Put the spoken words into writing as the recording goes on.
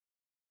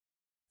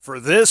For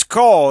this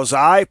cause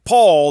I,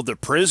 Paul, the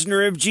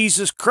prisoner of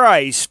Jesus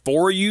Christ,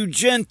 for you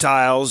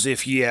Gentiles,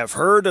 if ye have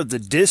heard of the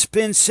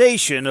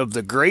dispensation of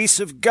the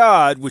grace of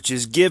God, which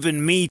is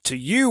given me to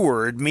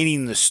youward,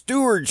 meaning the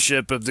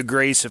stewardship of the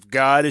grace of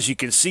God, as you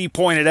can see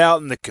pointed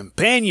out in the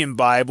Companion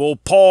Bible,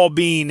 Paul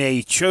being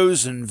a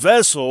chosen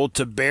vessel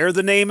to bear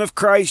the name of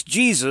Christ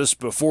Jesus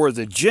before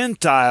the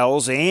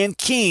Gentiles and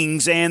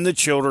kings and the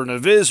children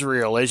of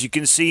Israel, as you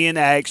can see in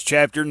Acts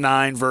chapter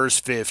 9, verse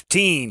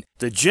 15.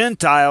 The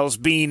Gentiles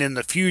being in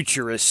the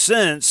futurist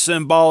sense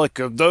symbolic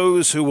of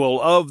those who will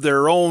of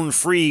their own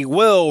free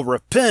will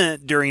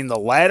repent during the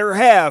latter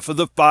half of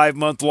the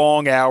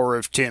 5-month-long hour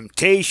of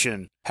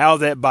temptation. How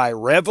that by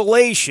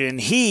revelation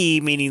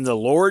he, meaning the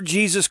Lord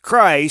Jesus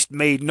Christ,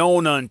 made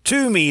known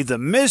unto me the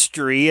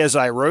mystery, as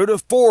I wrote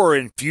afore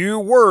in few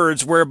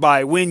words,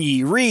 whereby when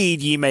ye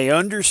read ye may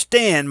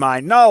understand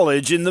my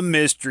knowledge in the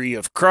mystery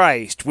of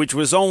Christ, which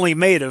was only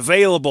made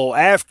available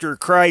after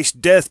Christ's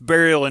death,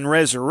 burial, and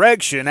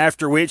resurrection,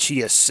 after which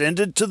he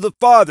ascended to the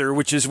Father,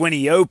 which is when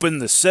he opened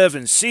the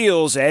 7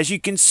 seals, as you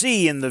can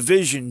see in the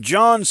vision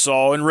John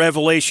saw in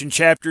Revelation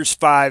chapters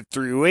 5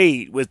 through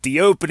 8, with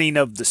the opening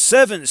of the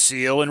 7th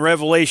seal in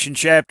Revelation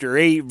chapter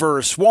 8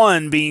 verse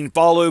 1 being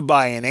followed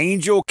by an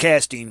angel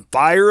casting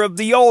fire of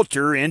the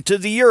altar into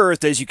the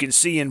earth, as you can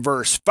see in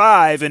verse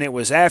 5, and it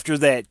was after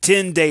that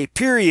 10-day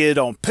period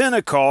on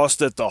Pentecost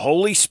that the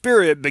Holy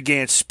Spirit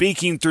began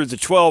speaking through the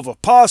 12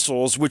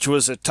 apostles, which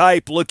was a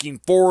type looking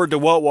forward to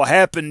what will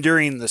happen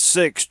during the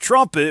 6th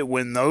trumpet,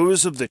 when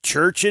those of the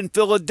church in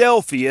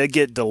Philadelphia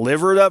get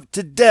delivered up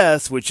to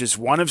death, which is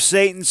one of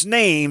Satan's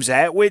names,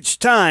 at which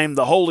time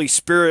the Holy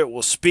Spirit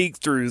will speak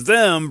through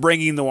them,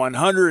 bringing the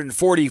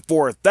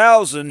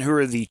 144,000 who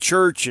are the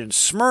church in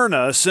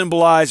Smyrna,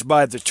 symbolized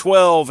by the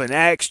 12 in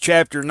Acts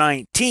chapter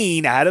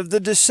 19, out of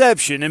the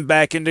deception and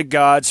back into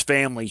God's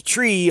family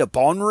tree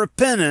upon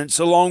repentance,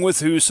 along with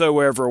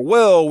whosoever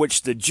will,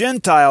 which the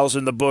Gentiles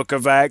in the book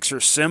of Acts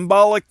are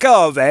symbolic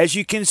of, as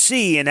you can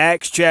see in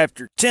Acts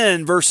chapter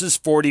 10 verses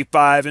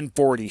 45 and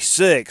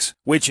 46,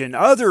 which in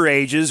other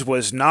ages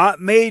was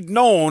not made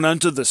known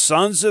unto the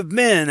sons of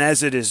men,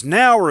 as it is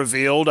now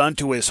revealed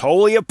unto his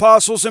holy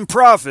apostles and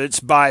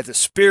prophets by the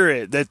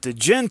Spirit, that the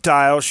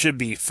Gentiles should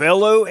be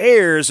fellow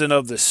heirs and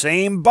of the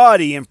same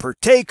body and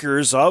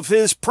partakers of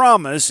his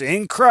promise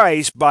in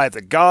Christ by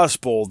the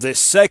gospel, this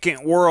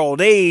second world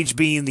age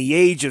being the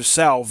age of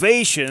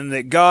salvation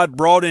that God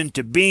brought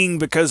into being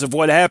because of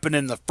what happened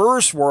in the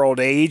first world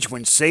age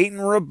when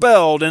Satan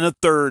rebelled and a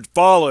third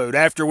followed,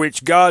 after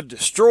which God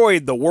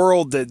destroyed the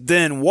world that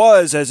then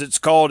was, as it's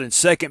called in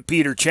 2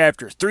 Peter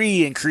chapter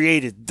 3, and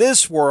created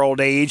this world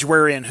age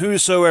wherein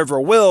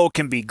whosoever will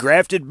can be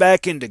grafted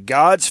back into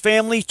God's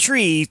family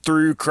tree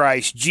through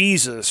Christ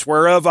Jesus,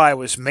 whereof I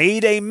was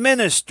made a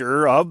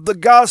minister of the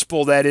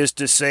gospel, that is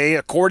to say,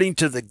 according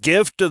to the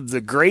gift of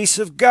the grace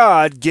of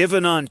God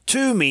given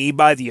unto me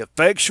by the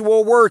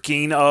effectual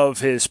working of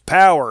his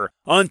power.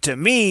 Unto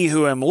me,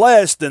 who am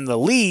less than the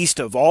least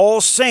of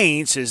all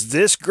saints, is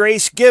this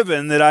grace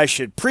given, that I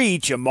should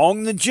preach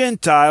among the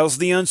Gentiles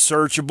the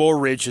unsearchable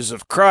riches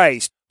of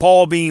Christ.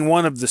 Paul being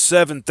one of the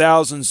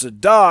 7,000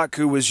 Zadok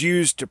who was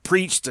used to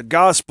preach the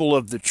gospel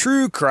of the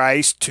true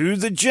Christ to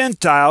the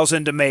Gentiles,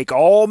 and to make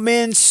all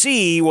men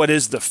see what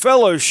is the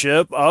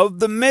fellowship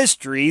of the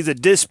mystery, the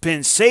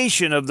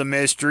dispensation of the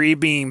mystery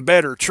being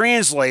better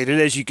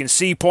translated, as you can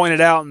see pointed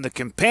out in the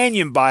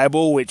Companion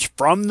Bible, which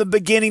from the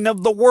beginning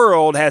of the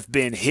world hath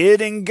been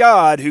hid in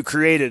God, who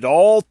created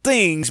all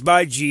things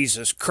by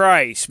Jesus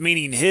Christ,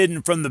 meaning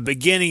hidden from the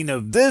beginning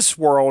of this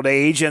world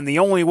age, and the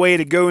only way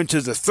to go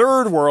into the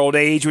third world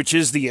age, which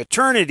is the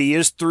eternity,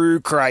 is through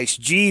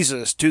Christ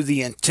Jesus, to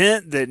the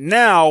intent that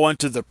now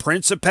unto the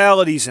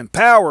principalities and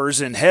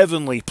powers in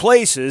heavenly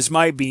places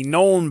might be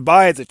known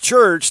by the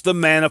church the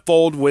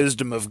manifold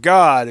wisdom of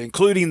God,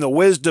 including the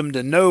wisdom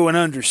to know and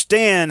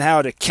understand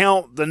how to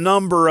count the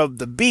number of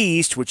the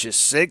beast, which is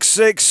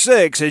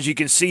 666, as you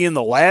can see in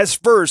the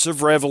last verse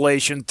of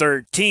Revelation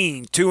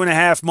 13,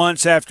 2.5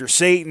 months after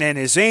Satan and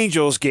his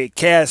angels get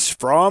cast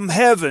from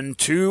heaven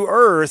to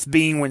earth,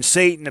 being when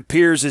Satan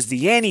appears as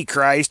the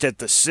Antichrist at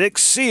the 6th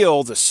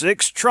seal, the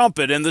 6th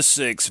trumpet, and the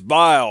 6th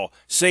vial.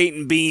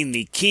 Satan being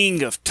the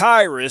king of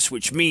Tyrus,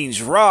 which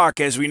means rock,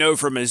 as we know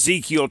from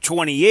Ezekiel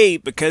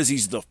 28, because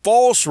he's the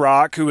false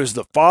rock who is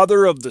the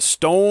father of the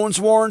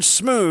stones worn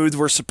smooth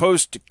we're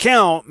supposed to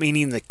count,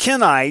 meaning the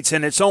Kenites,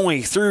 and it's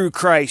only through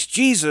Christ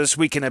Jesus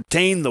we can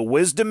obtain the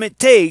wisdom it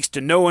takes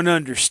to know and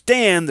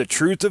understand the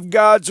truth of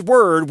God's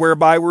word,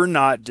 whereby we're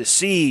not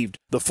deceived.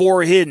 The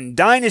 4 hidden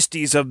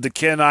dynasties of the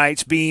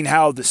Kenites being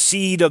how the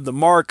seed of the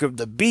mark of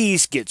the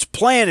beast gets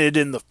planted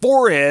in the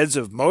foreheads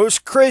of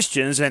most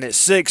Christians, and at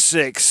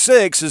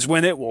 666 is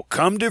when it will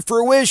come to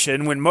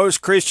fruition, when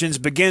most Christians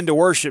begin to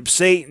worship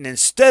Satan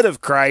instead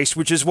of Christ,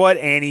 which is what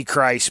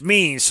Antichrist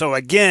means. So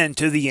again,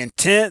 to the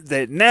intent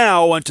that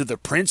now unto the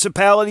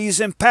principalities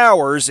and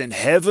powers in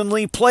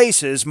heavenly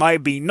places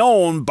might be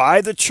known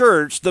by the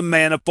church the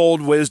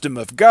manifold wisdom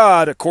of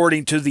God,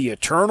 according to the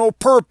eternal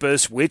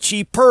purpose which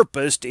he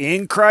purposed in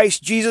in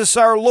Christ Jesus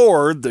our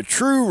Lord, the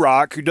true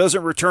rock, who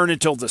doesn't return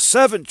until the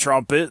seventh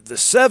trumpet, the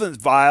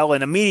seventh vial,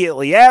 and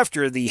immediately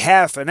after the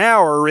half an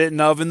hour written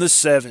of in the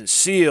seventh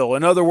seal.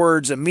 In other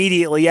words,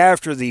 immediately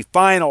after the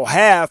final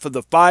half of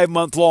the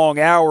 5-month-long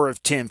hour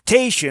of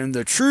temptation,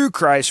 the true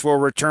Christ will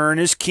return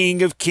as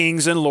King of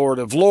kings and Lord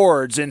of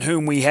lords, in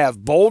whom we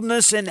have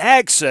boldness and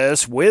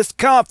access with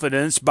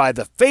confidence by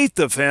the faith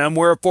of him.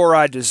 Wherefore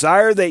I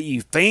desire that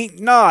you faint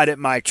not at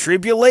my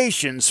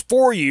tribulations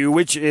for you,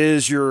 which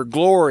is your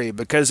glory.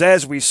 Because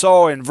as we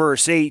saw in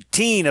verse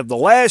 18 of the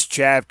last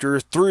chapter,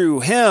 through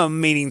him,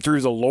 meaning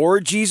through the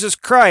Lord Jesus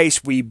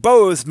Christ, we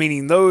both,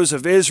 meaning those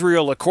of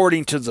Israel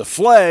according to the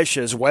flesh,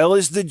 as well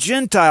as the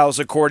Gentiles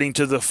according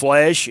to the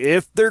flesh,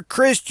 if they're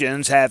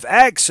Christians, have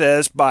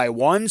access by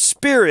one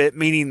Spirit,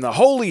 meaning the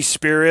Holy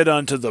Spirit,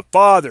 unto the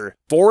Father.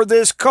 For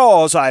this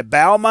cause I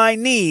bow my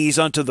knees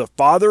unto the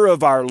Father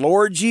of our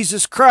Lord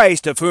Jesus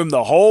Christ, of whom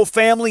the whole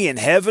family in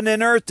heaven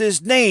and earth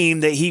is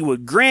named, that he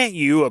would grant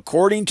you,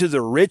 according to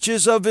the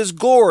riches of his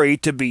glory,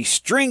 to be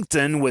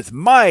strengthened with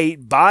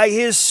might by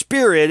his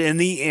Spirit in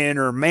the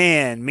inner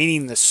man,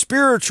 meaning the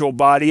spiritual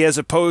body as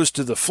opposed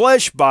to the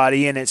flesh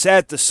body. And it's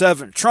at the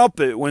seventh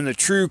trumpet, when the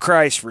true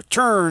Christ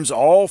returns,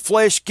 all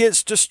flesh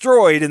gets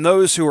destroyed, and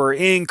those who are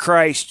in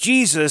Christ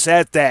Jesus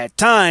at that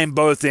time,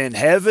 both in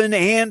heaven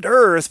and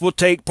earth, will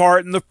take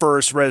part in the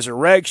first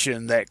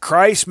resurrection, that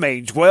Christ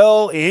may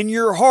dwell in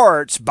your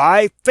hearts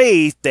by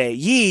faith, that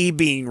ye,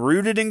 being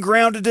rooted and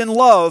grounded in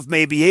love,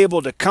 may be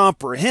able to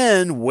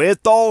comprehend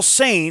with all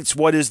saints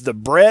what is the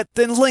breadth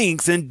and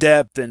length and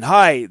depth and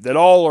height, that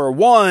all are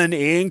one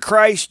in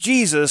Christ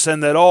Jesus,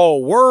 and that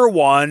all were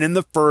one in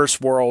the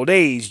first world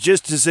age,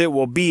 just as it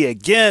will be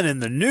again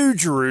in the new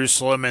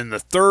Jerusalem in the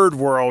third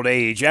world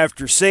age,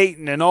 after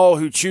Satan and all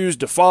who choose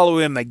to follow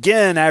him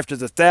again after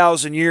the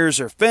 1,000 years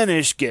are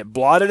finished get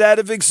blotted out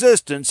of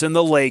existence in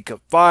the lake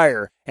of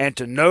fire. And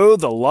to know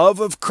the love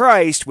of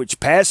Christ,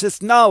 which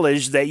passeth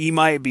knowledge, that ye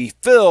might be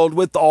filled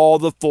with all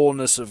the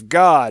fullness of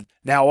God.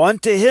 Now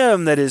unto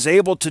him that is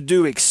able to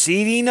do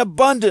exceeding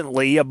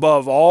abundantly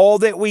above all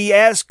that we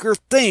ask or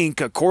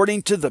think,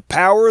 according to the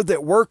power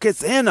that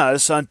worketh in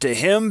us, unto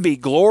him be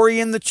glory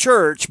in the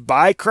church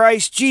by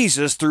Christ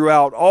Jesus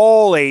throughout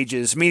all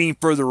ages, meaning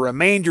for the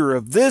remainder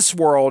of this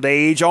world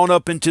age on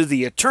up into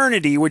the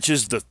eternity, which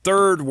is the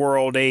third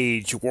world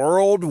age,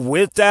 world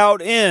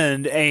without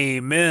end.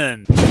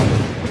 Amen.